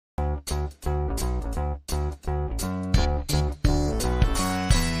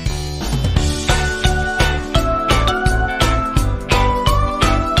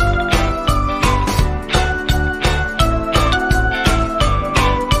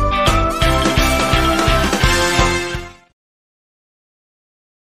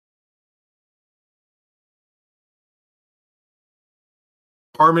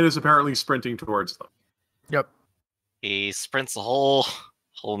Harmon is apparently sprinting towards them. Yep. He sprints the whole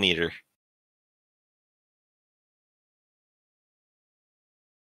meter.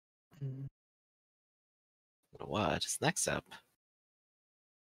 What is next up?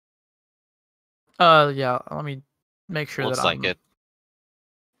 Yeah. Let me make sure Looks that like it.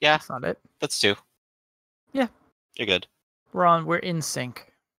 Yeah, That's not it. that's 2. Yeah. You're good. We're in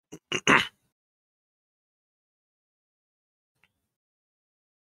sync.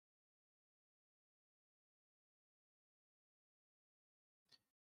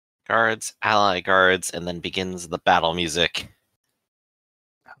 Guards, ally guards, and then begins the battle music.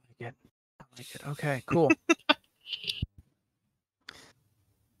 I like it. Okay, cool.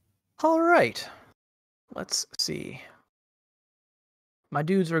 All right. Let's see. My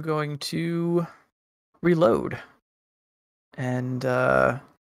dudes are going to reload. And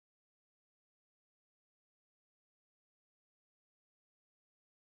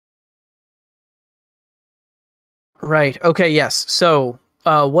right. Okay, yes. So,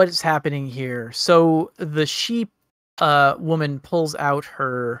 what is happening here? So, the sheep woman pulls out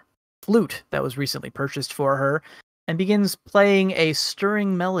her flute that was recently purchased for her and begins playing a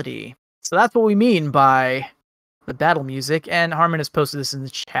stirring melody. So that's what we mean by the battle music, and Harmon has posted this in the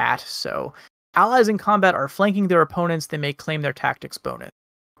chat. So, allies in combat are flanking their opponents. They may claim their tactics bonus,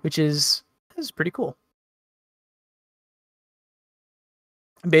 which is pretty cool.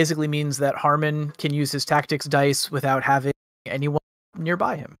 Basically means that Harmon can use his tactics dice without having anyone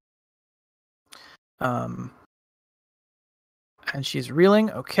nearby him. And she's reeling.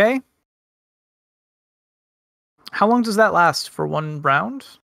 Okay. How long does that last? For 1 round?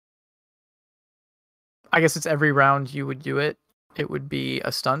 I guess it's every round you would do it. It would be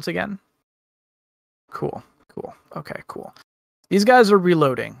a stunt again. Cool. Okay, cool. These guys are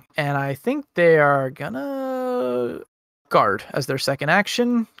reloading, and I think they are gonna guard as their second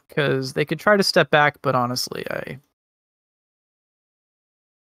action, because they could try to step back, but honestly,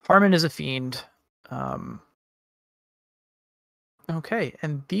 Harmon is a fiend. Okay,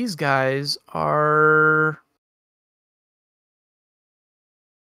 and these guys are...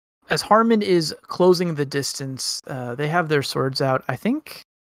 As Harmon is closing the distance, they have their swords out. I think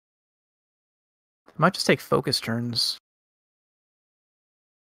they might just take focus turns.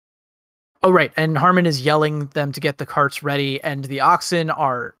 Oh, right. And Harmon is yelling them to get the carts ready, and the oxen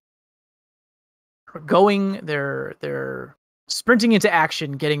are going. They're sprinting into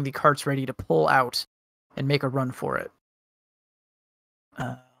action, getting the carts ready to pull out and make a run for it.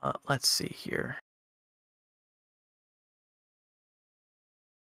 Let's see here.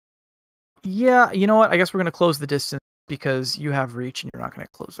 Yeah, you know what? I guess we're going to close the distance because you have reach and you're not going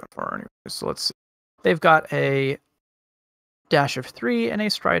to close that far anyway. So let's see. They've got a dash of 3 and a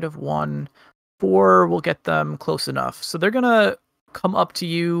stride of 1. 4 will get them close enough. So they're going to come up to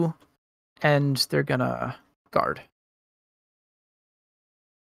you and they're going to guard.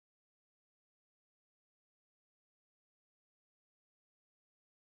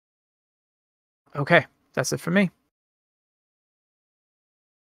 Okay, that's it for me.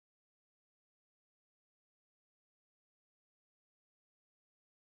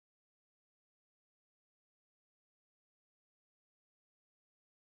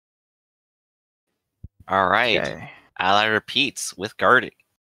 All right. Okay. Ally repeats with guarding.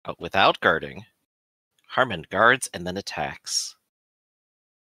 Without guarding. Harmon guards and then attacks.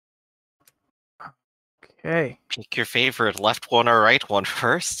 Okay. Pick your favorite left one or right one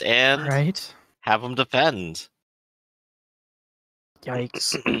first and Right. have them defend.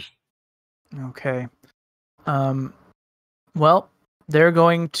 Yikes. Okay. Well, they're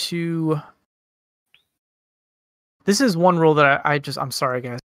going to... This is one rule that I'm sorry,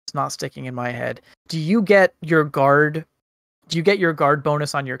 guys. It's not sticking in my head. Do you get your guard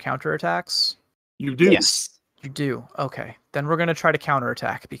bonus on your counterattacks? You do. Yes. You do. Okay. Then we're going to try to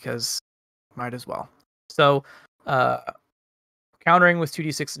counterattack because might as well. So, countering with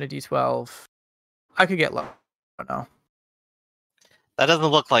 2d6 and a d12. I could get low. I don't know. That doesn't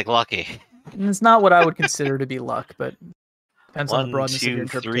look like lucky. It's not what I would consider to be luck, but depends on the 1, broadness of your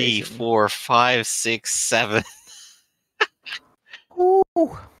 2, 3, interpretation. 4, 5, 6, 7.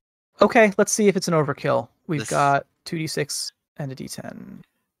 Ooh. Okay, let's see if it's an overkill. We've This- got 2d6 and a d10.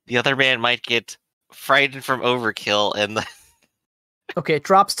 The other man might get frightened from overkill and Okay, it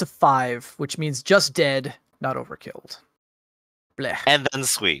drops to 5, which means just dead, not overkilled. Blech. and then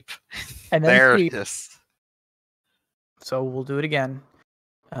sweep. And then There sweep. it is. So we'll do it again.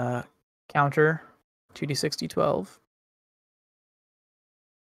 Counter 2d6 d12.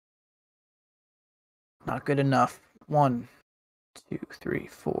 Not good enough. 1, 2, 3,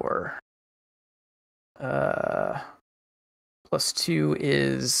 4. Plus 2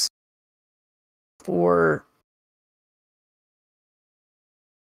 is 4.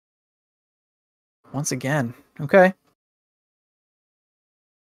 Once again. Okay.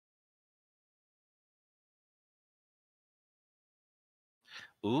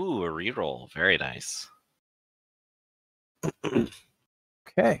 Ooh, a reroll. Very nice.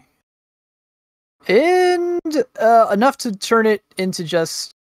 Okay. And enough to turn it into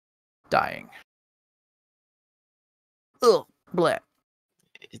just dying. Ugh, bleh.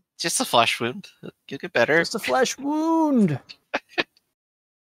 Just a flesh wound. You'll get better. Just a flesh wound.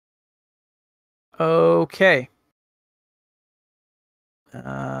 Okay.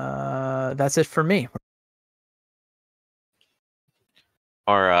 That's it for me.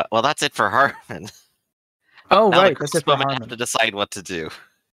 Or, well, that's it for Harmon. Oh, Now right. the That's it for crossbowmen Harmon. have to decide what to do.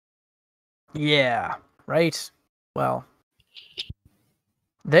 Yeah, right. Well,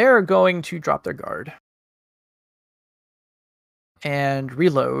 they're going to drop their guard and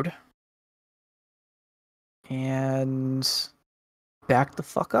reload and back the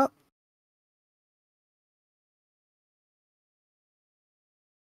fuck up.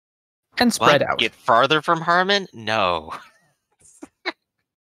 And spread out. Get farther from Harmon? No.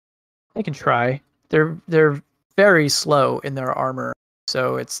 They can try. They're very slow in their armor,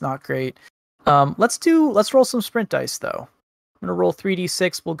 so it's not great. Let's roll some sprint dice though. I'm gonna roll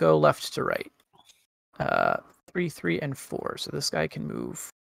 3d6. We'll go left to right. 3, 3, and 4. So this guy can move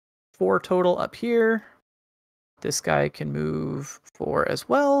 4 total up here. This guy can move 4 as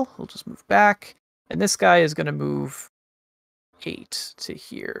well. He'll just move back. And this guy is gonna move 8 to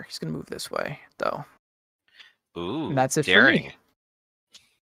here. He's gonna move this way though. Ooh, And that's it daring. for me.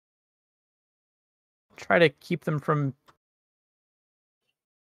 Try to keep them from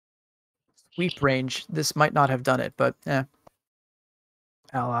sweep range. This might not have done it, but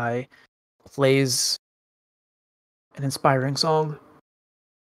Ally plays an inspiring song.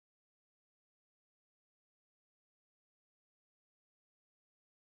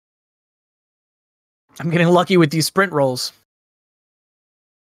 I'm getting lucky with these sprint rolls.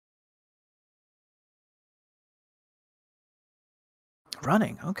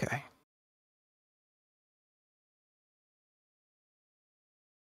 Running, okay.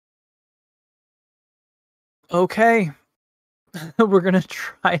 Okay. We're gonna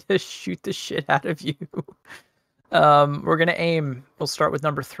try to shoot the shit out of you. We're gonna aim. We'll start with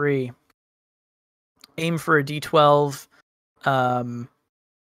number 3. Aim for a D12. I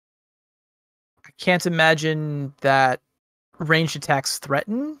can't imagine that ranged attacks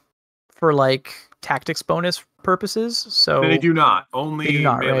threaten for like tactics bonus purposes. So They do not. Only They do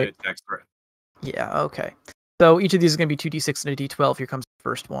not, melee right? attacks threat. Yeah, okay. So each of these is going to be 2d6 and a d12. Here comes the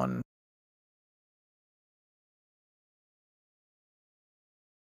first one.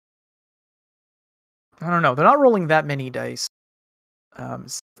 I don't know. They're not rolling that many dice.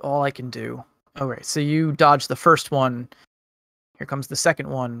 It's all I can do. Okay, so you dodge the first one. Here comes the second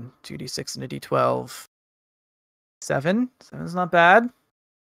one. 2d6 and a d12. 7. 7's not bad.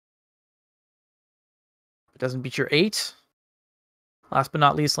 It doesn't beat your 8. Last but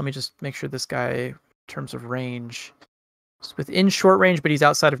not least, let me just make sure this guy, in terms of range, is within short range, but he's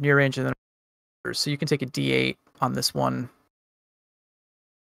outside of near range. And then, so you can take a d8 on this one.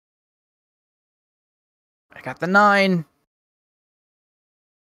 I got the 9.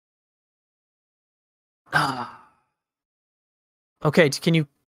 Okay, can you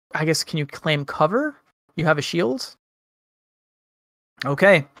claim cover? You have a shield?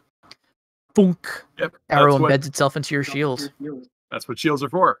 Okay. Boonk. Yep. Arrow that's what- embeds itself into your shield. That's what shields are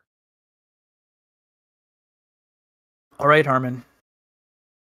for. All right, Harmon.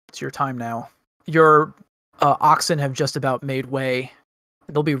 It's your time now. Your oxen have just about made way.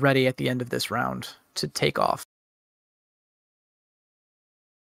 They'll be ready at the end of this round to take off.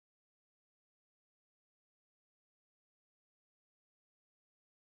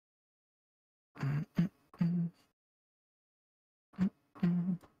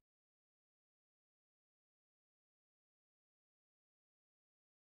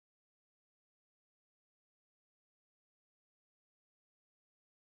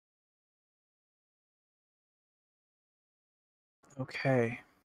 Okay.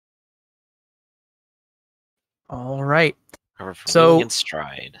 All right. Recover from So- moving in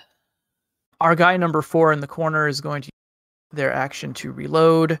stride. Our guy number 4 in the corner is going to use their action to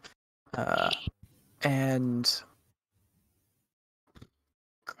reload. And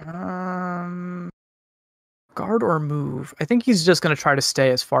guard or move. I think he's just going to try to stay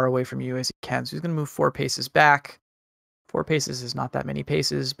as far away from you as he can. So he's going to move 4 paces back. 4 paces is not that many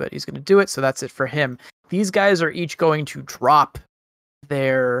paces, but he's going to do it. So that's it for him. These guys are each going to drop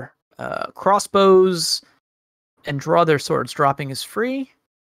their crossbows and draw their swords. Dropping is free.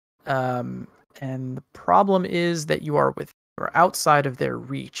 And the problem is that you are outside of their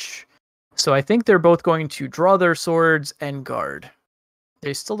reach. So I think they're both going to draw their swords and guard.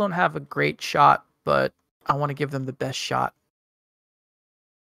 They still don't have a great shot, but I want to give them the best shot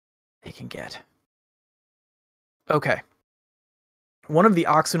they can get. Okay. One of the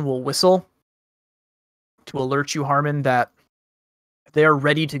oxen will whistle to alert you, Harmon, that they're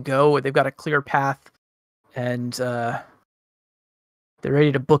ready to go. They've got a clear path, and they're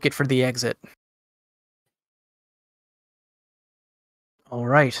ready to book it for the exit. All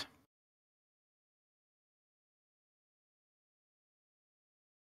right.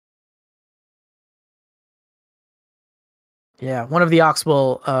 Yeah, one of the ox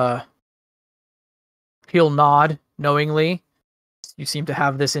will he'll nod knowingly. You seem to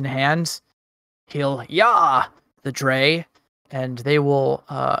have this in hand. He'll the dray, and they will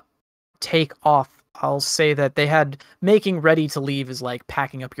take off. I'll say that they had making ready to leave is like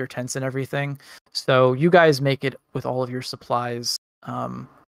packing up your tents and everything. So you guys make it with all of your supplies. I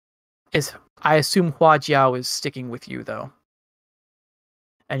assume Hua Jiao is sticking with you though.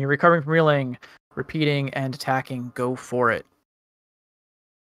 And you're recovering from reeling, repeating and attacking. Go for it.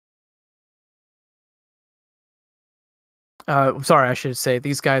 Sorry, I should say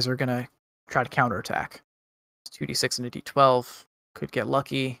these guys are gonna try to counterattack. It's 2d6 and a d12. Could get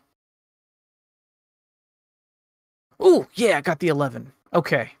lucky. Ooh, yeah, I got the 11.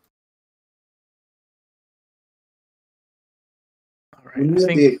 Okay. All right. Wouldn't that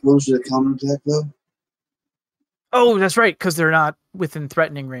be closer to counterattack though? Oh, that's right, because they're not within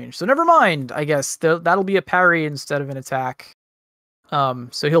threatening range. So never mind. I guess that'll be a parry instead of an attack.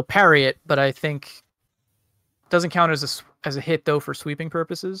 So he'll parry it, but I think doesn't count as a hit though for sweeping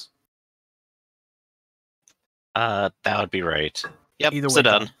purposes. That would be right. Yep. Either so way,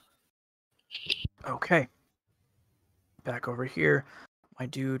 done. Okay. Back over here. My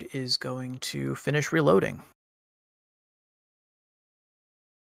dude is going to finish reloading.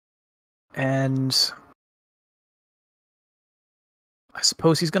 And I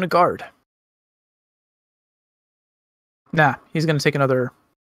suppose he's going to guard. Nah, he's going to take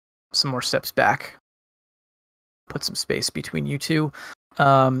some more steps back. Put some space between you two.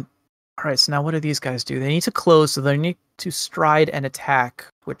 All right, so now what do these guys do? They need to close, so they need to stride and attack,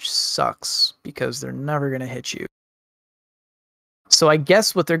 which sucks because they're never going to hit you. So I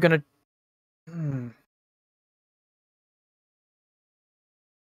guess what they're going to...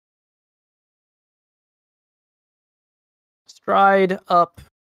 Stride up.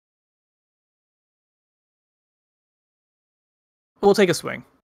 We'll take a swing.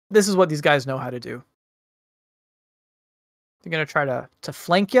 This is what these guys know how to do. They're going to try to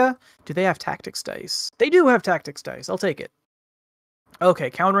flank you. Do they have tactics dice? They do have tactics dice. I'll take it. Okay,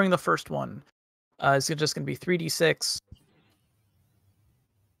 countering the first one. It's just going to be 3d6.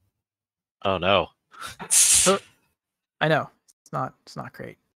 Oh no. I know. It's not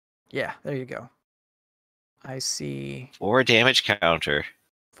great. Yeah, there you go. I see 4 damage counter.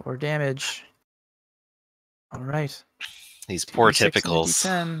 4 damage. All right. These poor 2d6 and a typicals.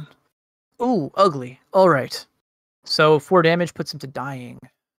 d10. Ooh, ugly. All right. So 4 damage puts him to dying.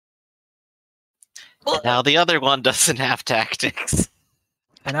 Now the other one doesn't have tactics.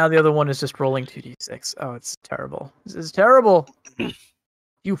 And now the other one is just rolling 2d6. Oh, it's terrible. This is terrible.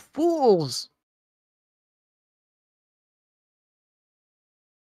 You fools.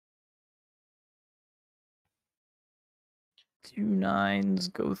 Two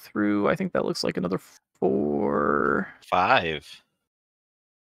 9s go through. I think that looks like another 4. 5.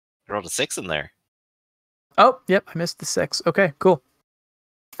 I rolled a 6 in there. Oh, yep, I missed the 6. Okay, cool.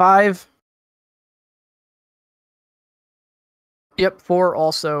 5. Yep, 4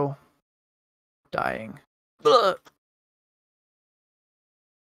 also dying. Ugh.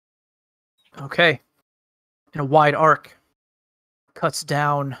 Okay. In a wide arc, cuts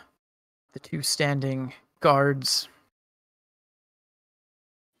down the 2 standing guards.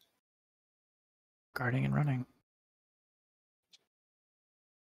 Guarding and running.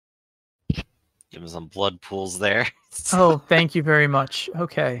 Give him some blood pools there. Oh, thank you very much.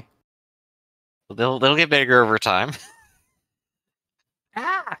 Okay. They'll get bigger over time.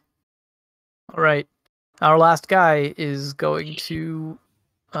 Ah! All right. Our last guy is going to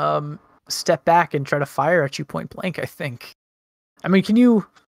step back and try to fire at you point blank, I think. I mean, can you...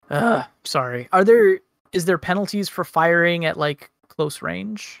 sorry. Is there penalties for firing at, like, close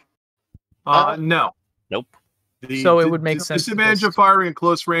range? No. Nope. So it would make the sense to disadvantage just- of firing at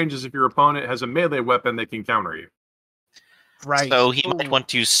close range is if your opponent has a melee weapon that can counter you. Right. So he might want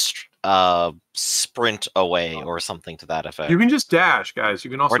to sprint away or something to that effect. You can just dash, guys. You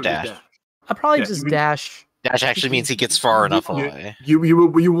can also Or just dash. I'll probably Yeah, just you can- dash Dash actually means he gets far enough away.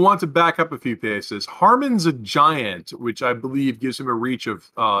 You want to back up a few paces. Harmon's a giant, which I believe gives him a reach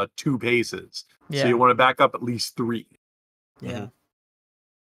of 2 paces. Yeah. So you want to back up at least 3. Yeah.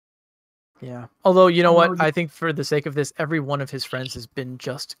 Yeah. Although, you know what? I think for the sake of this, every one of his friends has been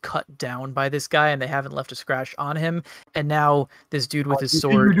just cut down by this guy, and they haven't left a scratch on him. And now this dude with his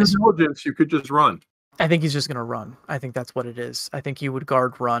sword is... You could just run. I think he's just going to run. I think that's what it is. I think he would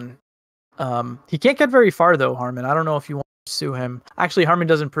guard run. He can't get very far, though, Harmon. I don't know if you want to pursue him. Actually, Harmon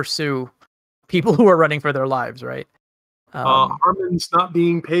doesn't pursue people who are running for their lives, right? Harmon's not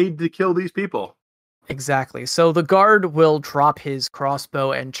being paid to kill these people. Exactly. So the guard will drop his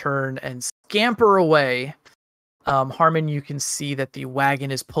crossbow and turn and scamper away. Harmon, you can see that the wagon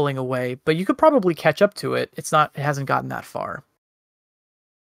is pulling away, but you could probably catch up to it. It hasn't gotten that far.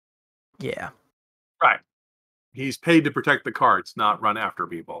 Yeah. Right. He's paid to protect the carts, not run after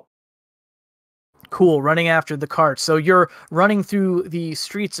people. Cool, running after the cart. So you're running through the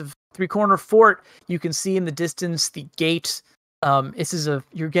streets of Three Corner Fort. You can see in the distance the gate.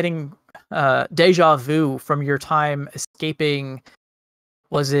 You're getting deja vu from your time escaping.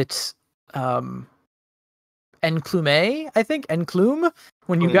 Was it Enclume? I think Enclume,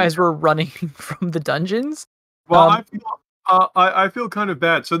 when you guys were running from the dungeons. Well, I feel kind of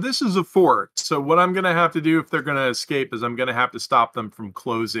bad. So this is a fort. So what I'm going to have to do if they're going to escape is I'm going to have to stop them from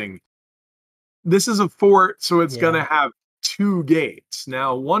closing. This is a fort, so it's going to have 2 gates.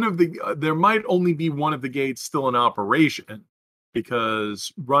 Now, there might only be one of the gates still in operation,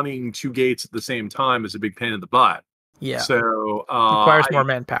 because running 2 gates at the same time is a big pain in the butt. Yeah. So requires more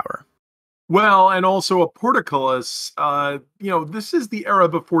manpower. Well, and also a portcullis. This is the era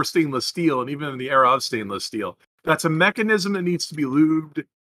before stainless steel, and even in the era of stainless steel, that's a mechanism that needs to be lubed.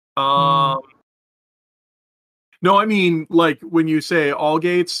 No, I mean, like, when you say all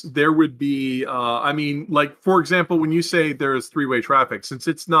gates, there would be, for example, when you say there's 3-way traffic, since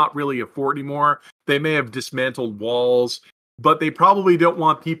it's not really a fort anymore, they may have dismantled walls, but they probably don't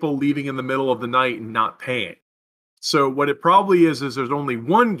want people leaving in the middle of the night and not paying. So what it probably is there's only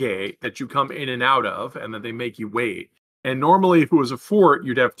 1 gate that you come in and out of, and then they make you wait. And normally, if it was a fort,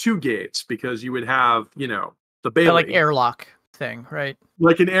 you'd have 2 gates, because you would have, the bailey. Like airlock thing, right?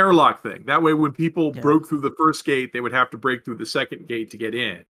 Like an airlock thing. That way, when people broke through the first gate, they would have to break through the second gate to get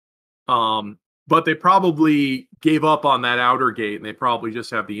in. But they probably gave up on that outer gate, and they probably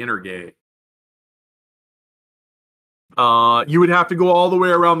just have the inner gate. You would have to go all the way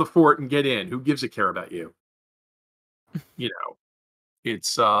around the fort and get in. Who gives a care about you?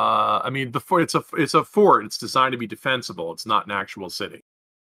 It's the fort. It's a fort. It's designed to be defensible. It's not an actual city.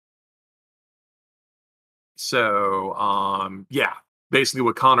 So, basically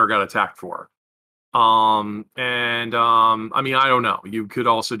what Connor got attacked for. I don't know. You could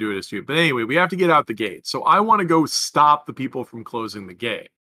also do it as too. But anyway, we have to get out the gate. So I want to go stop the people from closing the gate.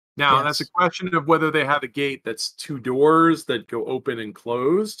 Now, that's a question of whether they have a gate that's 2 doors that go open and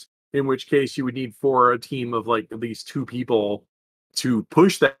closed, in which case you would need for a team of like at least 2 people to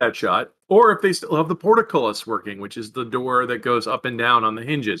push that shut, or if they still have the portcullis working, which is the door that goes up and down on the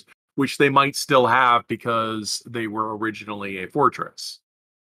hinges, which they might still have because they were originally a fortress.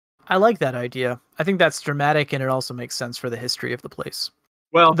 I like that idea. I think that's dramatic, and it also makes sense for the history of the place.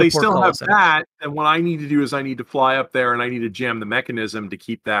 Well, they still have that, and what I need to do is I need to fly up there, and I need to jam the mechanism to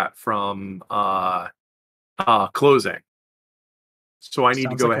keep that from closing. So I need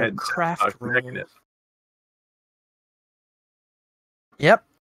to go ahead and craft the mechanism. Yep.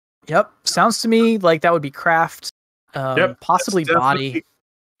 Sounds to me like that would be craft. Possibly body.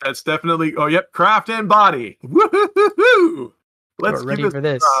 That's definitely. Oh, yep. Craft and body. Woo-hoo-hoo-hoo! Let's ready for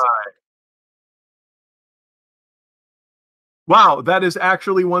this. Wow, that is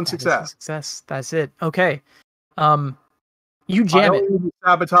actually one success. Success. That's it. Okay. You jam it.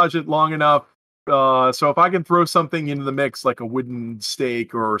 Sabotage it long enough. So if I can throw something into the mix, like a wooden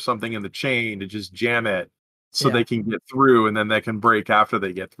stake or something in the chain, to just jam it so they can get through, and then they can break after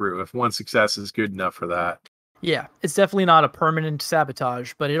they get through. If one success is good enough for that. Yeah, it's definitely not a permanent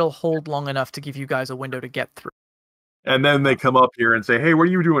sabotage, but it'll hold long enough to give you guys a window to get through. And then they come up here and say, "Hey, what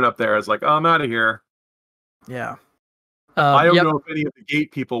are you doing up there?" It's like, "Oh, I'm out of here." Yeah. I don't know if any of the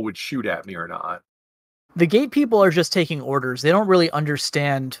gate people would shoot at me or not. The gate people are just taking orders. They don't really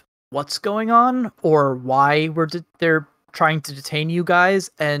understand what's going on or why they're trying to detain you guys.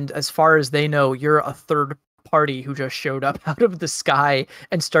 And as far as they know, you're a third party who just showed up out of the sky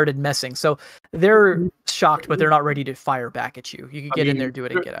and started messing. So they're shocked, but they're not ready to fire back at you. You can get in there, do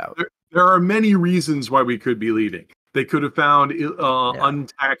it, and get out. There are many reasons why we could be leaving. They could have found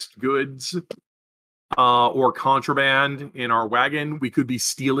untaxed goods or contraband in our wagon. We could be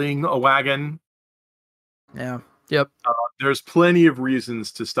stealing a wagon. Yeah. Yep. There's plenty of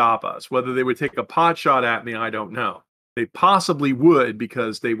reasons to stop us. Whether they would take a pot shot at me, I don't know. They possibly would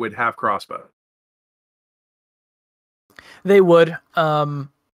because they would have crossbow. They would.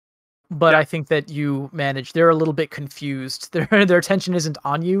 But I think that you manage. They're a little bit confused. Their attention isn't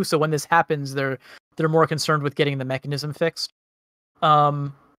on you, so when this happens, they're more concerned with getting the mechanism fixed.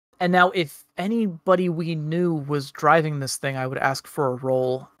 And now, if anybody we knew was driving this thing, I would ask for a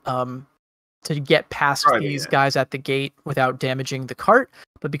roll to get past these guys at the gate without damaging the cart.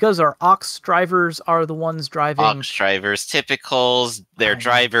 But because our ox drivers are the ones driving, Ox drivers, typicals, they're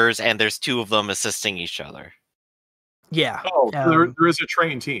drivers, and there's two of them assisting each other. Yeah. Oh, there is a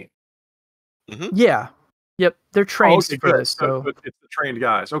trained team. Mm-hmm. Yeah. Yep. They're trained for this. So it's the trained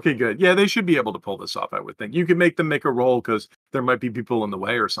guys. Okay, good. Yeah, they should be able to pull this off, I would think. You can make them make a roll because there might be people in the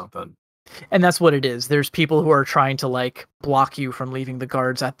way or something. And that's what it is. There's people who are trying to like block you from leaving the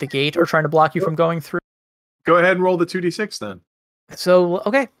guards at the gate or trying to block you from going through. Go ahead and roll the 2d6 then. So,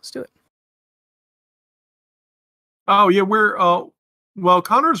 okay, let's do it. Oh, yeah, well,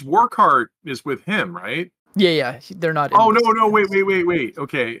 Connor's war cart is with him, right? Yeah, they're not. Oh, no, wait.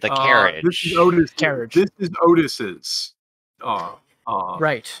 Okay. The carriage. This is Otis. Carriage. This is Otis's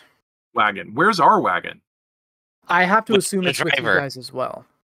right. wagon. Where's our wagon? I have to assume the it's with you driver. guys as well.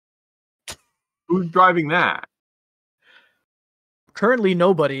 Who's driving that? Currently,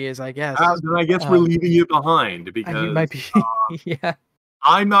 nobody is, I guess. Then I guess we're leaving you behind because you might be. Yeah.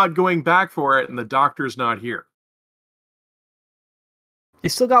 I'm not going back for it, and the doctor's not here. You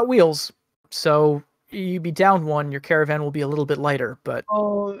still got wheels, so you be down one. Your caravan will be a little bit lighter, but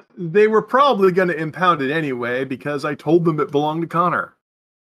They were probably going to impound it anyway because I told them it belonged to Connor.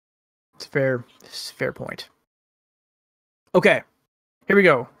 it's a fair point. Okay, here we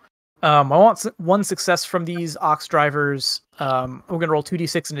go. I want one success from these ox drivers. We're gonna roll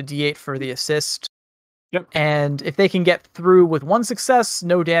 2d6 and a d8 for the assist. Yep. And if they can get through with one success,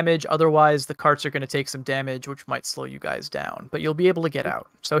 no damage. Otherwise, the carts are going to take some damage, which might slow you guys down. But you'll be able to get out.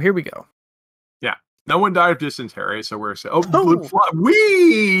 So here we go. Yeah. No one died of dysentery, so we're... Oh!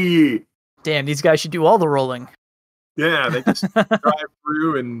 Wee! Damn, these guys should do all the rolling. Yeah, they just drive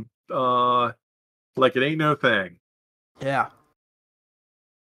through and like it ain't no thing. Yeah.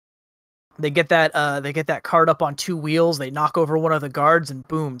 They get that cart up on two wheels. They knock over one of the guards, and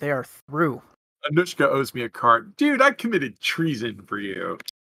boom, they are through. Anushka owes me a cart. Dude, I committed treason for you.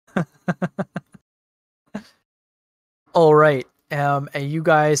 All right. And you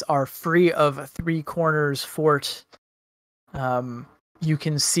guys are free of Three Corners Fort. You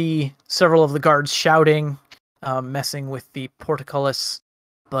can see several of the guards shouting, messing with the portcullis,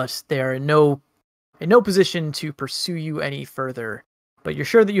 but they are in no position to pursue you any further. But you're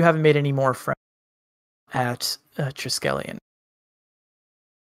sure that you haven't made any more friends at Triskellion.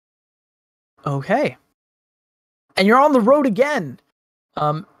 Okay. And you're on the road again.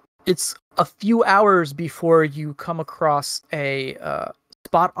 It's a few hours before you come across a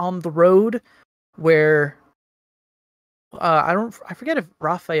spot on the road where I forget if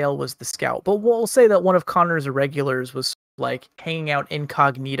Raphael was the scout, but we'll say that one of Connor's irregulars was like hanging out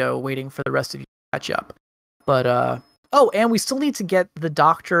incognito, waiting for the rest of you to catch up. But and we still need to get the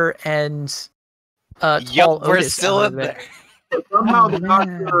doctor and Tall we're Otis still out in of there. But somehow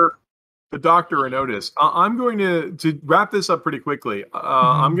Yeah. the doctor and Otis. I'm going to wrap this up pretty quickly.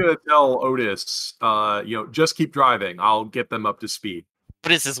 I'm going to tell Otis, just keep driving. I'll get them up to speed. But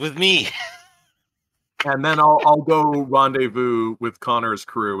this is with me. And then I'll go rendezvous with Connor's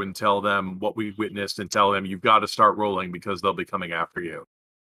crew and tell them what we witnessed and tell them you've got to start rolling because they'll be coming after you.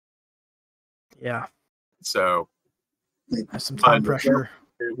 Yeah, So that's some time pressure.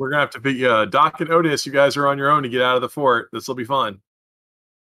 we're going to have to be Doc and Otis. You guys are on your own to get out of the fort. This will be fun.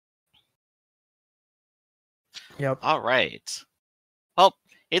 Yep. All right. Well,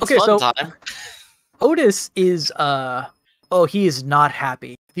 it's Okay, fun so- time. Otis is he is not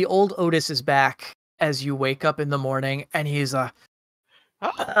happy. The old Otis is back as you wake up in the morning, and he's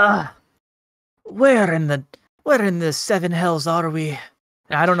where in the seven hells are we?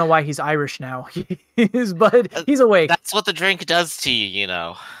 And I don't know why he's Irish now. But he's awake. That's what the drink does to you, you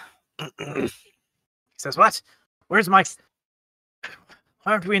know. He says, "What? Where's my?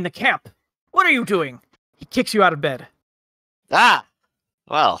 Why aren't we in the camp? What are you doing?" He kicks you out of bed.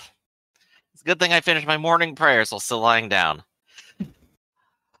 Well, it's a good thing I finished my morning prayers while still lying down.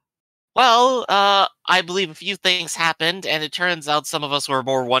 Well, I believe a few things happened, and it turns out some of us were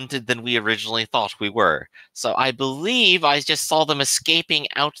more wanted than we originally thought we were. So I believe I just saw them escaping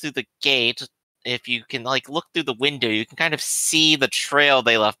out through the gate. If you can, look through the window, you can kind of see the trail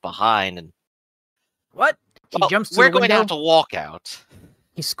they left behind. And What? He jumps to we're the going to window. have to walk out.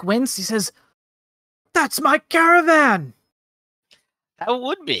 He squints. He says, That's my caravan! That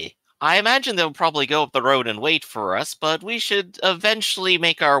would be. I imagine they'll probably go up the road and wait for us, but we should eventually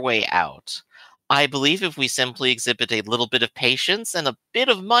make our way out. I believe if we simply exhibit a little bit of patience and a bit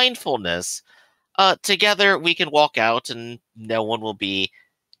of mindfulness, together we can walk out and no one will be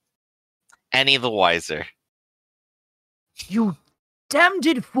any the wiser. You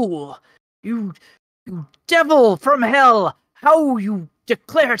damned fool! You devil from hell! How you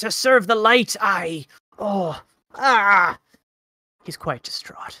declare to serve the light! He's quite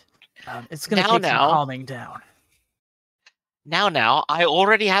distraught. It's going to take some calming down. Now, I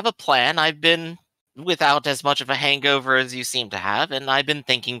already have a plan. I've been without as much of a hangover as you seem to have, and I've been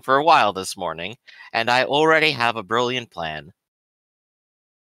thinking for a while this morning, and I already have a brilliant plan.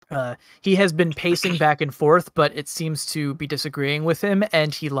 He has been pacing back and forth, but it seems to be disagreeing with him,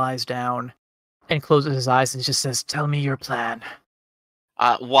 and he lies down and closes his eyes and just says, "Tell me your plan."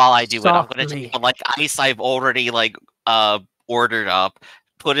 While I do it, I'm going to Softly. take ice I've already ordered up,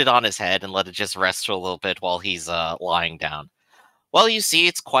 put it on his head, and let it just rest for a little bit while he's lying down. Well, you see,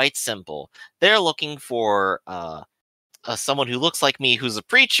 it's quite simple. They're looking for someone who looks like me who's a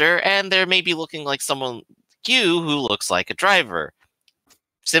preacher, and they're maybe looking like someone like you who looks like a driver.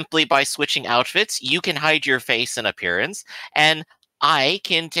 Simply by switching outfits, you can hide your face and appearance, and I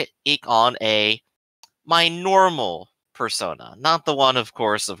can take on my normal persona, not the one, of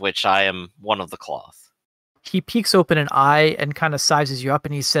course, of which I am one of the cloth. He peeks open an eye and kind of sizes you up,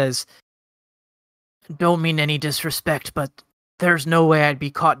 and he says, "Don't mean any disrespect, but there's no way I'd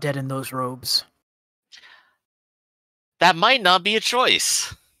be caught dead in those robes." That might not be a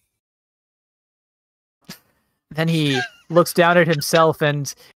choice. Then he looks down at himself,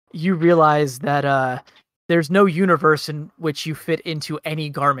 and you realize that there's no universe in which you fit into any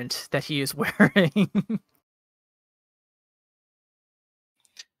garment that he is wearing.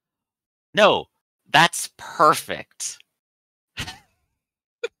 No, that's perfect.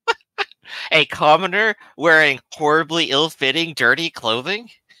 A commoner wearing horribly ill-fitting, dirty clothing?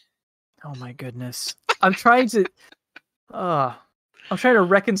 Oh my goodness. I'm trying to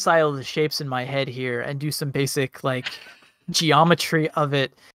reconcile the shapes in my head here and do some basic geometry of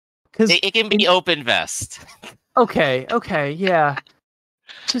it. It can be open vest. Okay, yeah.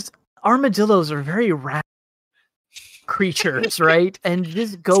 Just armadillos are very round creatures, right? And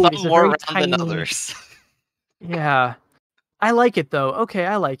this goat is a more very round tiny. than others. Yeah. I like it though. Okay,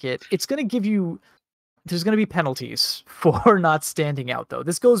 I like it. It's gonna give you. There's gonna be penalties for not standing out though.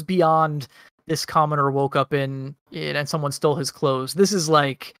 This goes beyond this commoner woke up in and someone stole his clothes. This is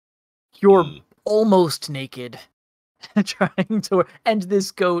like you're almost naked, trying to. And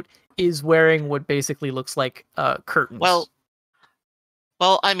this goat is wearing what basically looks like curtains. Well,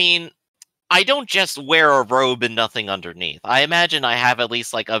 I mean, I don't just wear a robe and nothing underneath. I imagine I have at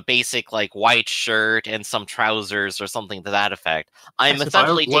least a basic white shirt and some trousers or something to that effect. I'm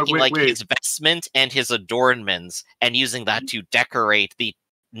essentially taking his vestment and his adornments and using that to decorate the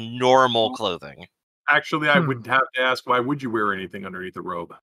normal clothing. Actually, I would have to ask, why would you wear anything underneath a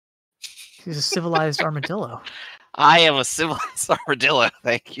robe? He's a civilized armadillo. I am a civilized armadillo,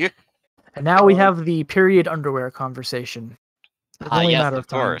 thank you. And now we have the period underwear conversation. It's only a matter of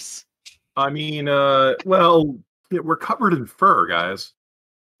time. Course. I mean, well, we're covered in fur, guys.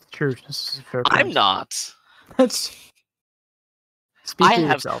 True. This is a fair point. I'm not. Speak for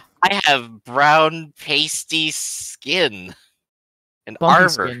yourself. I have brown, pasty skin and Bumpy armor.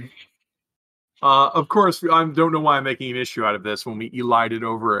 skin. Of course, I don't know why I'm making an issue out of this. When we elided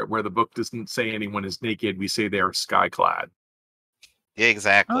over it, where the book doesn't say anyone is naked, we say they are sky-clad.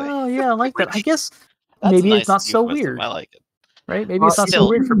 Exactly. Oh, yeah, I like that. I guess maybe it's not so weird. I like it. Right? Maybe it's not so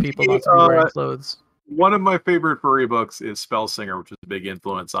weird for people not to be wearing clothes. One of my favorite furry books is Spellsinger, which is a big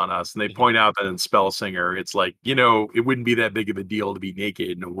influence on us. And they point out that in Spellsinger, it's like, it wouldn't be that big of a deal to be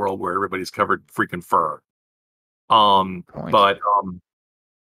naked in a world where everybody's covered in freaking fur.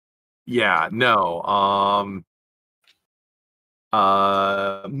 Yeah, no.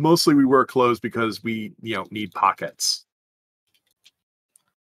 Mostly we wear clothes because we, need pockets.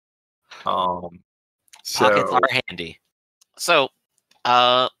 Pockets are handy. So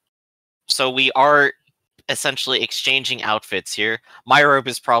we are essentially exchanging outfits here. My robe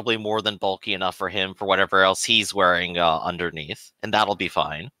is probably more than bulky enough for him for whatever else he's wearing underneath, and that'll be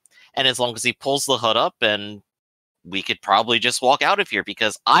fine. And as long as he pulls the hood up, and we could probably just walk out of here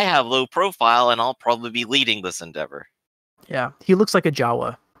because I have low profile and I'll probably be leading this endeavor. Yeah, he looks like a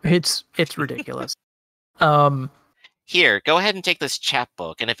Jawa. It's ridiculous. Here, go ahead and take this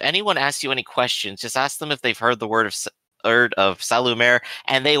chapbook, and if anyone asks you any questions, just ask them if they've heard the word of Salumer,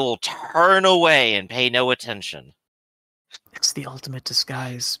 and they will turn away and pay no attention. It's the ultimate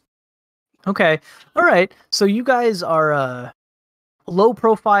disguise. Okay. All right. So you guys are low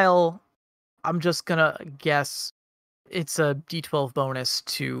profile. I'm just gonna guess it's a D12 bonus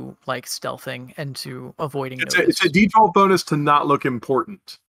to like stealthing and to avoiding notice. It's a D12 bonus to not look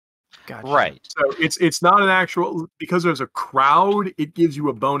important. Gotcha. Right. So it's not an actual, because there's a crowd. It gives you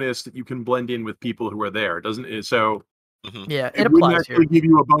a bonus that you can blend in with people who are there. Doesn't it? So Yeah, it it wouldn't applies actually here. give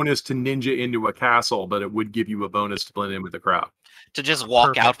you a bonus to ninja into a castle, but it would give you a bonus to blend in with the crowd. To just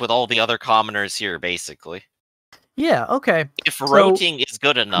walk out Perfect. with all the other commoners here, basically. Yeah. Okay. If So- roting is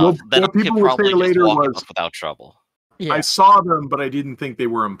good enough, then I what could people would say probably just later walk was, off without trouble. Yeah. I saw them, but I didn't think they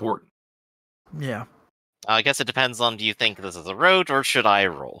were important. Yeah. I guess it depends on, do you think this is a rote, or should I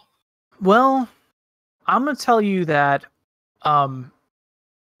roll? Well, I'm gonna tell you that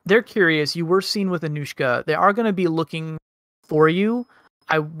they're curious. You were seen with Anushka. They are gonna be looking for you.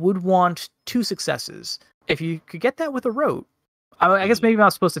 I would want 2 successes. If you could get that with a rote. I guess maybe I'm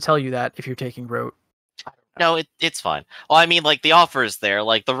not supposed to tell you that if you're taking rote. No, it's fine. Well, I mean, like, the offer is there.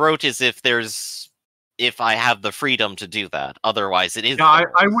 Like, the rote is if I have the freedom to do that. Otherwise, it is. Yeah,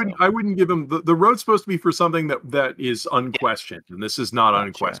 there, I wouldn't give them the road's supposed to be for something that is unquestioned, and this is not Gotcha.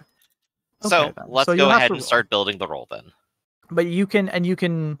 unquestioned. So Okay, then. let's So you'll go have ahead to and roll. start building the roll then. But you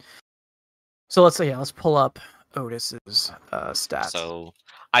can. So let's pull up Otis's stats. So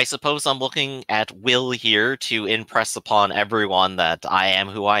I suppose I'm looking at will here to impress upon everyone that I am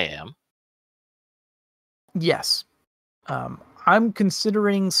who I am. Yes. I'm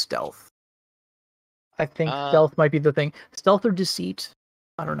considering stealth. I think stealth might be the thing. Stealth or deceit?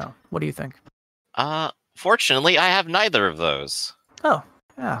 I don't know. What do you think? Fortunately, I have neither of those. Oh,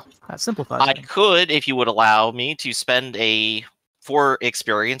 yeah. That simplifies I things. could, if you would allow me, to spend a 4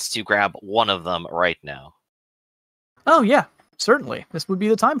 experience to grab one of them right now. Oh, yeah. Certainly. This would be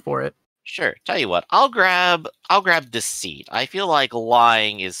the time for it. Sure. Tell you what, I'll grab deceit. I feel like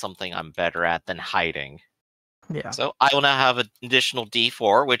lying is something I'm better at than hiding. Yeah. So I will now have an additional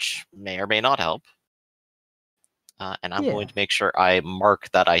D4, which may or may not help. And I'm going to make sure I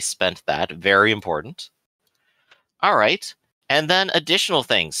mark that I spent that. Very important. All right. And then additional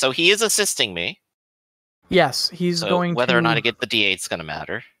things. So he is assisting me. Yes, he's So going whether to... or not I get the D8 is going to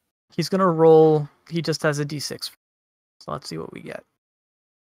matter. He's going to roll... He just has a D6. So let's see what we get.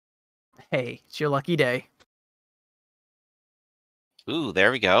 Hey, it's your lucky day. Ooh,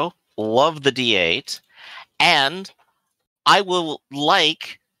 there we go. Love the D8. And I will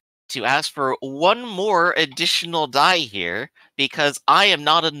like to ask for one more additional die here, because I am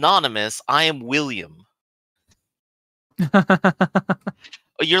not anonymous, I am William.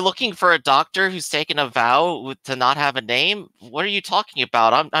 You're looking for a doctor who's taken a vow to not have a name? What are you talking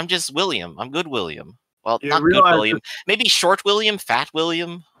about? I'm just William. I'm good William. Well, You not good realize William. Maybe short William, fat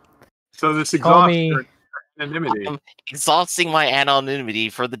William. So this Call exhausts me... your anonymity. I'm exhausting my anonymity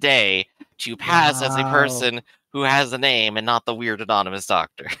for the day to pass as a Wow. person who has a name and not the weird anonymous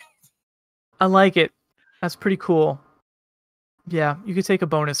doctor. I like it. That's pretty cool. Yeah, you could take a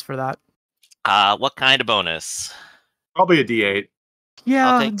bonus for that. What kind of bonus? Probably a D8.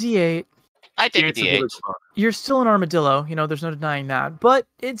 Yeah, take- D8. I take a D8's a D8. good bonus. You're still an armadillo. You know, there's no denying that. But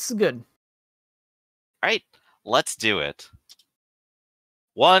it's good. Right, let's do it.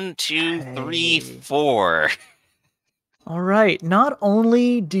 1, 2, 3, Hey. 4. All right. Not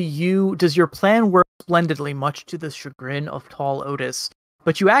only does your plan work splendidly, much to the chagrin of tall Otis,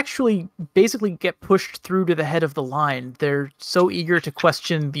 but you actually basically get pushed through to the head of the line. They're so eager to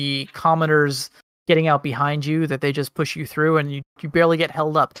question the commoners getting out behind you that they just push you through, and you barely get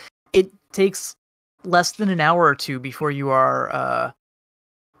held up. It takes less than an hour or two before you are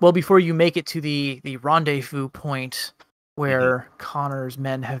before you make it to the rendezvous point where Connor's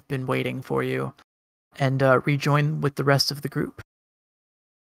men have been waiting for you, and rejoin with the rest of the group.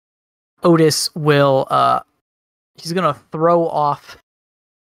 Otis will he's gonna throw off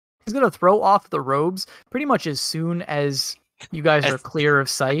the robes pretty much as soon as you guys are clear of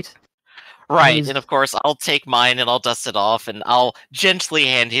sight. Right, and of course, I'll take mine and I'll dust it off, and I'll gently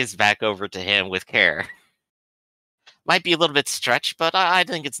hand his back over to him with care. Might be a little bit stretched, but I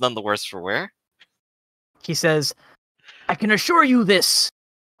think it's none the worse for wear. He says, "I can assure you this.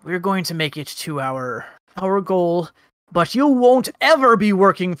 We're going to make it to our goal, but you won't ever be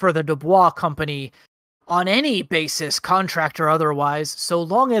working for the Dubois Company on any basis, contract or otherwise, so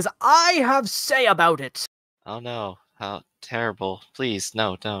long as I have say about it." Oh no, how terrible. Please,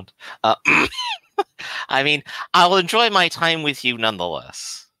 no, don't. I mean, I'll enjoy my time with you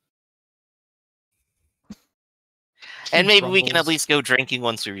nonetheless. And maybe we can at least go drinking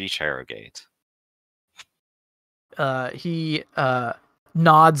once we reach Harrogate. He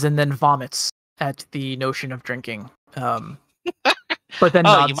nods and then vomits at the notion of drinking. but then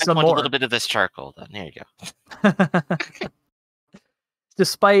Oh, nod you might some want a more. little bit of this charcoal. Then there you go.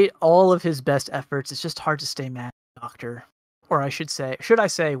 Despite all of his best efforts, it's just hard to stay mad, Doctor. Or should I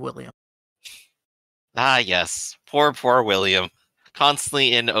say William? Ah, yes. Poor William.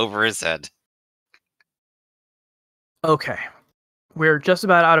 Constantly in over his head. Okay. We're just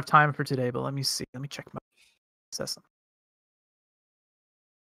about out of time for today, but let me see. Let me check my system.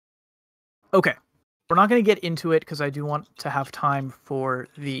 Okay. We're not going to get into it because I do want to have time for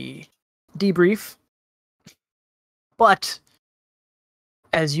the debrief. But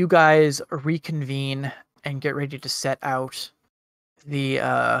as you guys reconvene and get ready to set out, the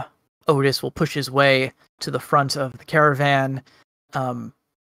Otis will push his way to the front of the caravan.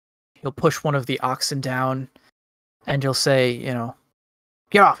 He'll push one of the oxen down, and he'll say,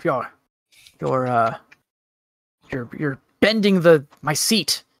 "Get off, you're bending my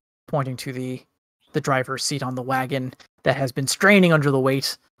seat," pointing to the driver's seat on the wagon that has been straining under the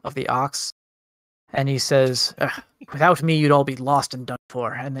weight of the ox. And he says, "Without me, you'd all be lost and done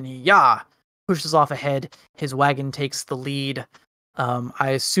for." And then he pushes off ahead. His wagon takes the lead. I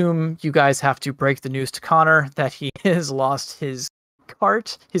assume you guys have to break the news to Connor that he has lost his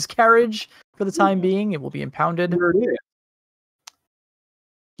carriage for the time being. It will be impounded.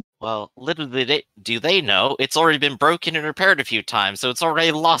 Well, little do they know, it's already been broken and repaired a few times, so it's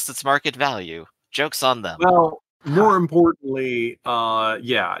already lost its market value. Joke's on them. Well, more importantly,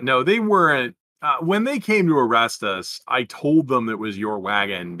 they weren't. When they came to arrest us, I told them it was your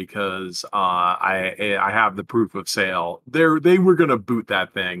wagon because I have the proof of sale. They were going to boot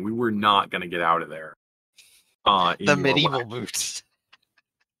that thing. We were not going to get out of there. The medieval boot.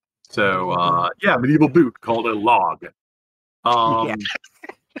 So, medieval boot called a log. Yeah.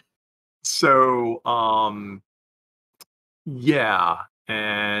 So,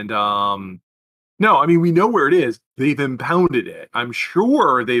 and no, I mean, we know where it is. They've impounded it. I'm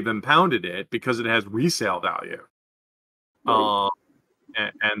sure they've impounded it because it has resale value. Right.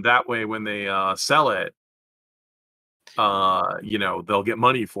 And that way, when they sell it, they'll get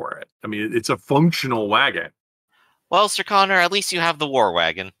money for it. I mean, it's a functional wagon. Well, Sir Connor, at least you have the war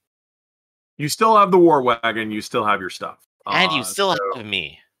wagon. You still have the war wagon. You still have your stuff. And you still have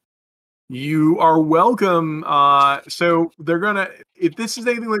me. You are welcome. So they're gonna, if this is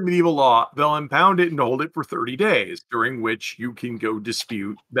anything like medieval law, they'll impound it and hold it for 30 days, during which you can go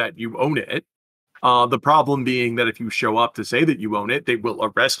dispute that you own it. The problem being that if you show up to say that you own it, they will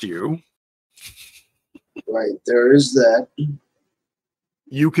arrest you. Right, there is that.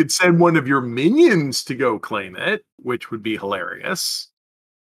 You could send one of your minions to go claim it, which would be hilarious.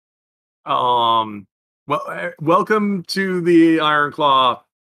 Welcome to the Ironclaw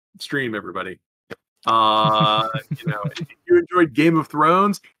stream, everybody. If you enjoyed Game of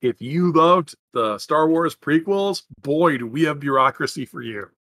Thrones, if you loved the Star Wars prequels, boy, do we have bureaucracy for you.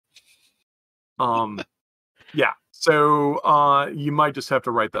 So you might just have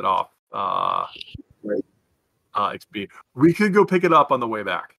to write that off. Right. XP. We could go pick it up on the way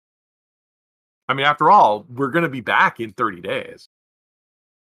back. I mean, after all, we're going to be back in 30 days.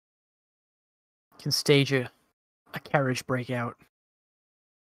 Can stage a carriage breakout.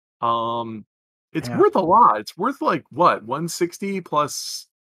 It's worth a lot. It's worth like what, 160 plus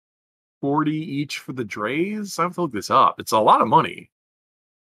 40 each for the drays? I have to look this up. It's a lot of money.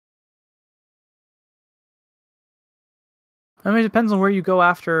 I mean, it depends on where you go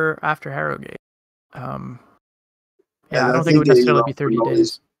after Harrogate. I don't think it would that, necessarily be 30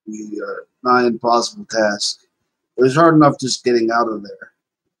 days. Be a not impossible task. It was hard enough just getting out of there.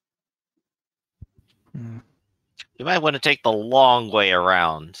 You might want to take the long way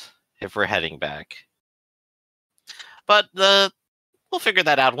around if we're heading back. But we'll figure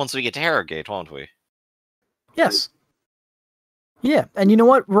that out once we get to Harrogate, won't we? Yes. Yeah, and you know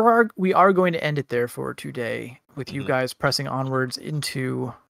what? We are going to end it there for today, with you guys pressing onwards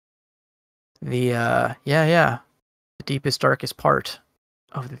into the deepest, darkest part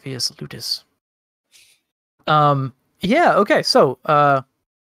of the Via Salutis. Okay, so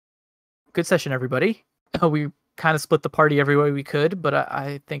good session, everybody. We kind of split the party every way we could, but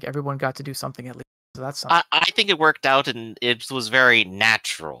I think everyone got to do something at least. So that's something. I think it worked out, and it was very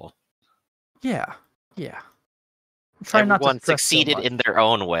natural. Yeah. Everyone succeeded in their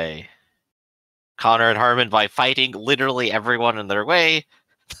own way. Connor and Harmon by fighting literally everyone in their way,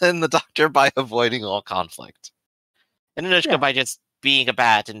 and the Doctor by avoiding all conflict. And Anushka by just being a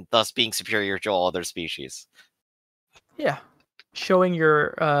bat and thus being superior to all other species. Yeah. Showing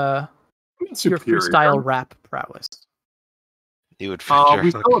your freestyle rap prowess. We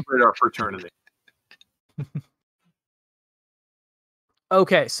celebrate our fraternity.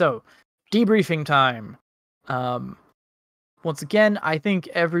 Okay, so debriefing time. once again, I think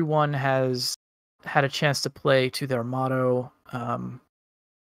everyone has had a chance to play to their motto. I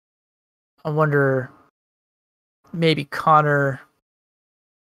wonder, maybe Connor,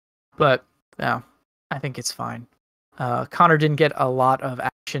 but no, I think it's fine. Connor didn't get a lot of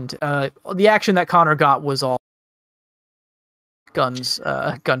action. The action that Connor got was all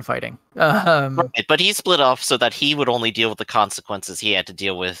gunfighting. Right, but he split off so that he would only deal with the consequences he had to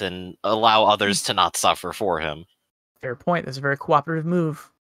deal with and allow others to not suffer for him. Fair point. That's a very cooperative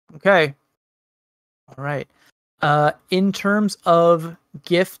move. Okay. All right. In terms of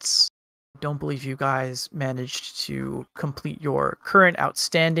gifts, I don't believe you guys managed to complete your current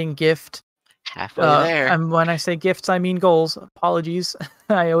outstanding gift. Halfway there. And when I say gifts, I mean goals. Apologies.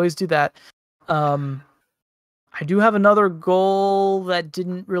 I always do that. I do have another goal that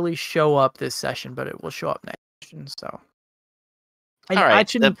didn't really show up this session, but it will show up next session. So, All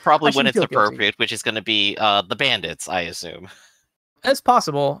right, probably when it's feel guilty. appropriate, which is going to be the bandits, I assume. It's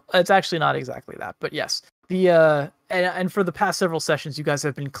possible. It's actually not exactly that, but yes. The and for the past several sessions, you guys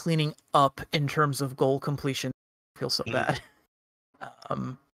have been cleaning up in terms of goal completion. I feel so bad.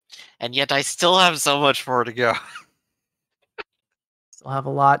 And yet I still have so much more to go. Still have a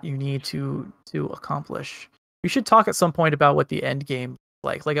lot you need to accomplish. We should talk at some point about what the end game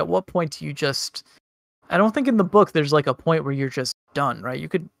like. Like, at what point do you just? I don't think in the book there's like a point where you're just done, right? You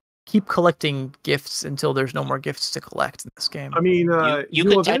could keep collecting gifts until there's no more gifts to collect in this game. I mean, you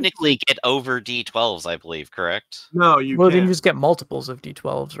could technically get over D12s, I believe, correct? No, you well, can't. then you just get multiples of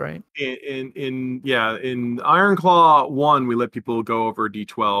D12s, right? In Ironclaw 1, we let people go over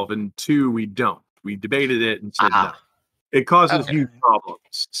D12, and 2, we don't. We debated it and said no. It causes huge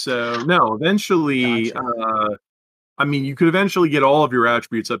problems. So no, eventually, Gotcha. I mean, you could eventually get all of your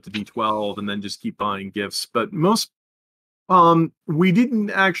attributes up to D12 and then just keep buying gifts. But most, we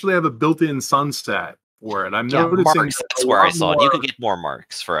didn't actually have a built-in sunset for it. I'm noticing marks, that's where I saw it. You could get more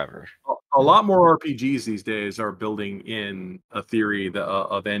marks forever. A lot more RPGs these days are building in a theory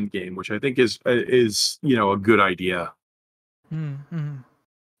of endgame, which I think is a good idea. Mm-hmm.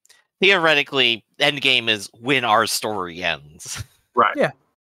 Theoretically, endgame is when our story ends. Right. Yeah.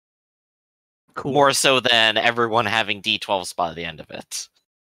 Cool. More so than everyone having D12s by the end of it.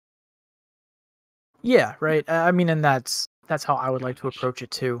 Yeah, right. I mean, and that's how I would like to approach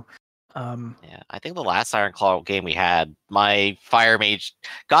it too. Yeah, I think the last Ironclaw game we had, my fire mage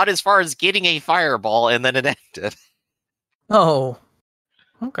got as far as getting a fireball, and then it ended. Oh,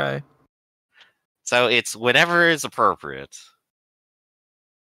 okay. So it's whenever is appropriate.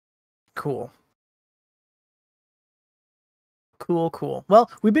 Cool. Well,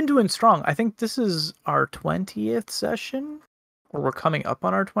 we've been doing strong. I think this is our 20th session, or we're coming up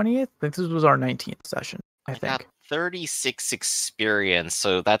on our 20th. I think this was our 19th session. I think. Got 36 experience,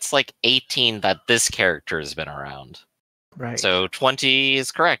 so that's like 18 that this character has been around. Right. So 20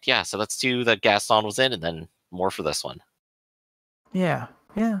 is correct. Yeah. So that's 2 that Gaston was in, and then more for this one. Yeah.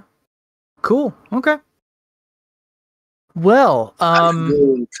 Cool. Okay. Well, I can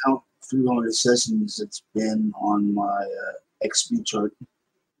go and count through how many sessions it's been on my XP chart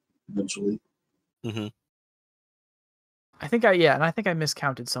eventually. Mm-hmm. I think I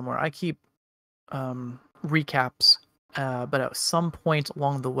miscounted somewhere. I keep recaps, but at some point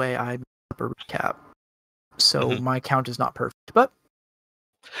along the way I made up a recap, so my count is not perfect. But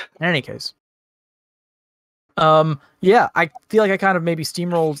in any case, I feel like I kind of maybe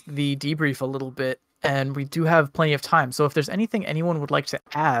steamrolled the debrief a little bit, and we do have plenty of time. So if there's anything anyone would like to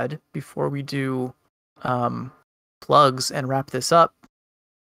add before we do plugs and wrap this up,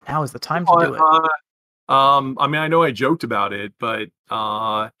 now is the time to do it. I mean, I know I joked about it, but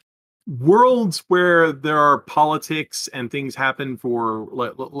worlds where there are politics and things happen for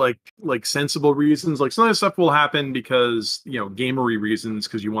like sensible reasons, like some of this stuff will happen because gamery reasons,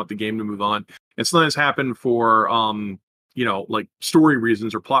 because you want the game to move on, and sometimes happen for like story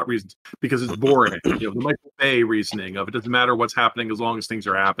reasons or plot reasons because it's boring. The Michael Bay reasoning of it doesn't matter what's happening as long as things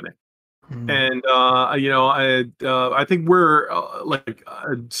are happening. And I think we're like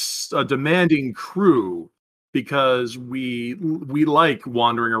a demanding crew because we like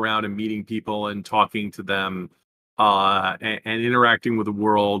wandering around and meeting people and talking to them and interacting with a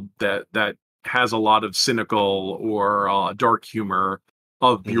world that has a lot of cynical or dark humor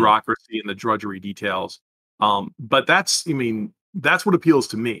of bureaucracy and the drudgery details. But that's what appeals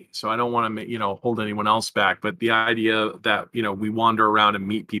to me. So I don't want to, hold anyone else back. But the idea that, we wander around and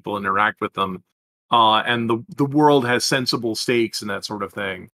meet people, interact with them, and the world has sensible stakes and that sort of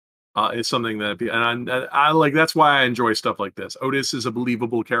thing, is something that, and I like, that's why I enjoy stuff like this. Otis is a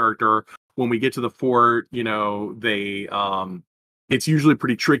believable character. When we get to the fort, they, it's usually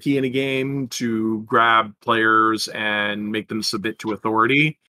pretty tricky in a game to grab players and make them submit to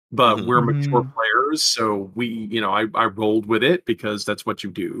authority. But we're mature players, so I rolled with it because that's what you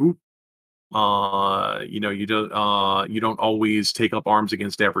do. You don't always take up arms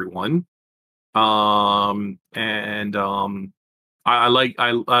against everyone. I think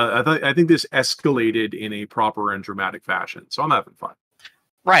this escalated in a proper and dramatic fashion, so I'm having fun.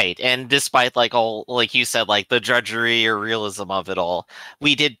 Right, and despite all, like you said, the drudgery or realism of it all,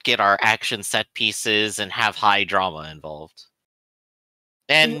 we did get our action set pieces and have high drama involved.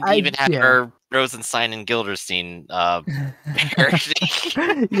 And even had our Rosenstein and Gilderstein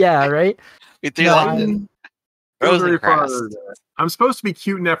parody. Yeah, right? We threw that in. I'm supposed to be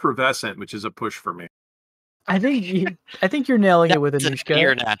cute and effervescent, which is a push for me. I think you're nailing it with Anushka.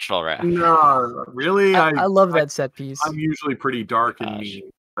 You're natural, right? No, really? I love that set piece. I'm usually pretty dark and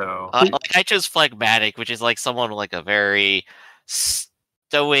mean. So I chose phlegmatic, which is someone with a very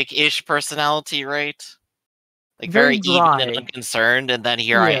stoic-ish personality, right? Very even and unconcerned, and then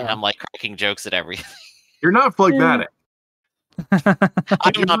here I am cracking jokes at everything. You're not phlegmatic. I'm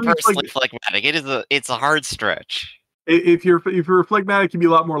not personally phlegmatic. It's a hard stretch. If you're phlegmatic, you'd be a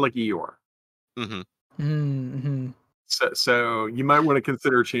lot more like Eeyore. So you might want to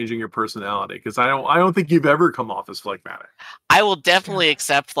consider changing your personality, because I don't think you've ever come off as phlegmatic. I will definitely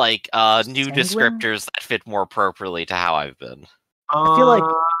accept new descriptors that fit more appropriately to how I've been. I feel like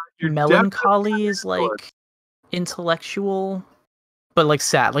melancholy is intellectual, but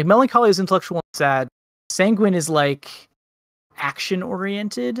sad. Melancholy is intellectual and sad. Sanguine is action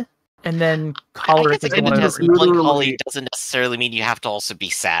oriented, and then choleric is melancholy doesn't necessarily mean you have to also be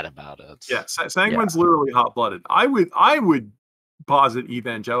sad about it. Yeah, sanguine's literally hot blooded. I would posit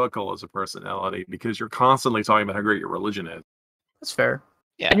evangelical as a personality, because you're constantly talking about how great your religion is. That's fair.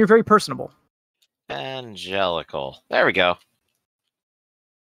 Yeah, and you're very personable. Evangelical. There we go.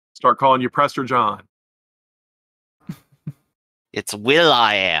 Start calling you Prester John. It's Will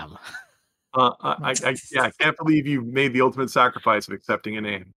I Am. I can't believe you made the ultimate sacrifice of accepting a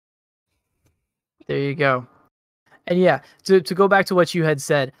name. There you go. And yeah, to go back to what you had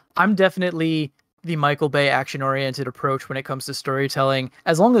said, I'm definitely the Michael Bay action-oriented approach when it comes to storytelling.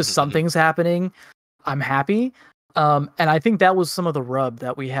 As long as something's happening, I'm happy. And I think that was some of the rub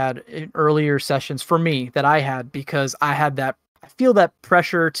that we had in earlier sessions for me that I had, because I feel that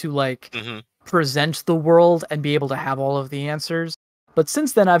pressure to present the world and be able to have all of the answers. But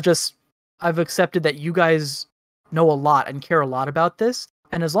since then, I've accepted that you guys know a lot and care a lot about this.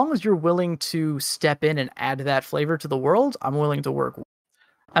 And as long as you're willing to step in and add that flavor to the world, I'm willing to work.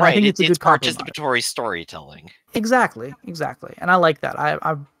 And I think it's a good participatory storytelling. Exactly. And I like that.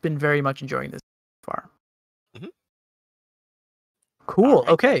 I've been very much enjoying this so far. Cool. Right.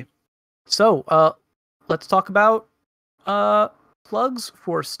 Okay. So let's talk about plugs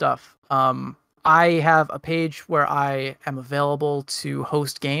for stuff. I have a page where I am available to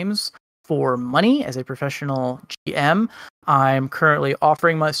host games for money as a professional GM. I'm currently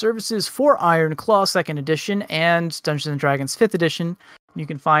offering my services for Ironclaw 2nd edition and Dungeons & Dragons 5th edition. You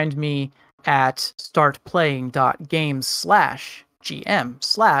can find me at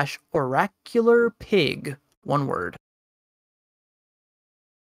startplaying.games/GM/oracularpig. One word.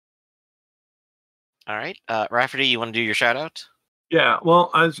 All right. Rafferty, you want to do your shout out? Yeah, well,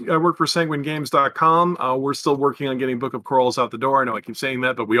 I work for sanguinegames.com. We're still working on getting Book of Corals out the door. I know I keep saying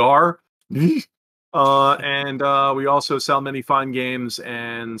that, but we are. And we also sell many fine games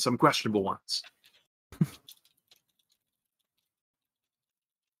and some questionable ones.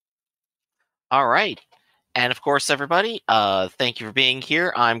 All right. And of course, everybody, thank you for being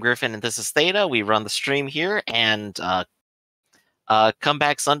here. I'm Griffin, and this is Theta. We run the stream here, and come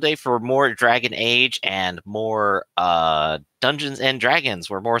back Sunday for more Dragon Age and more Dungeons and Dragons,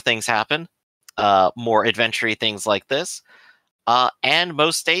 where more things happen, more adventure-y things like this. And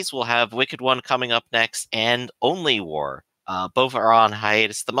most days we'll have Wicked One coming up next, and Only War. Both are on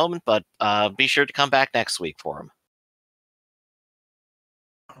hiatus at the moment, but be sure to come back next week for them.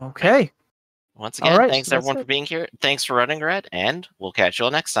 Okay. Once again, thanks everyone for being here. Thanks for running, Red, and we'll catch you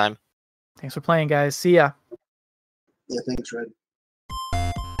all next time. Thanks for playing, guys. See ya. Yeah, thanks, Red.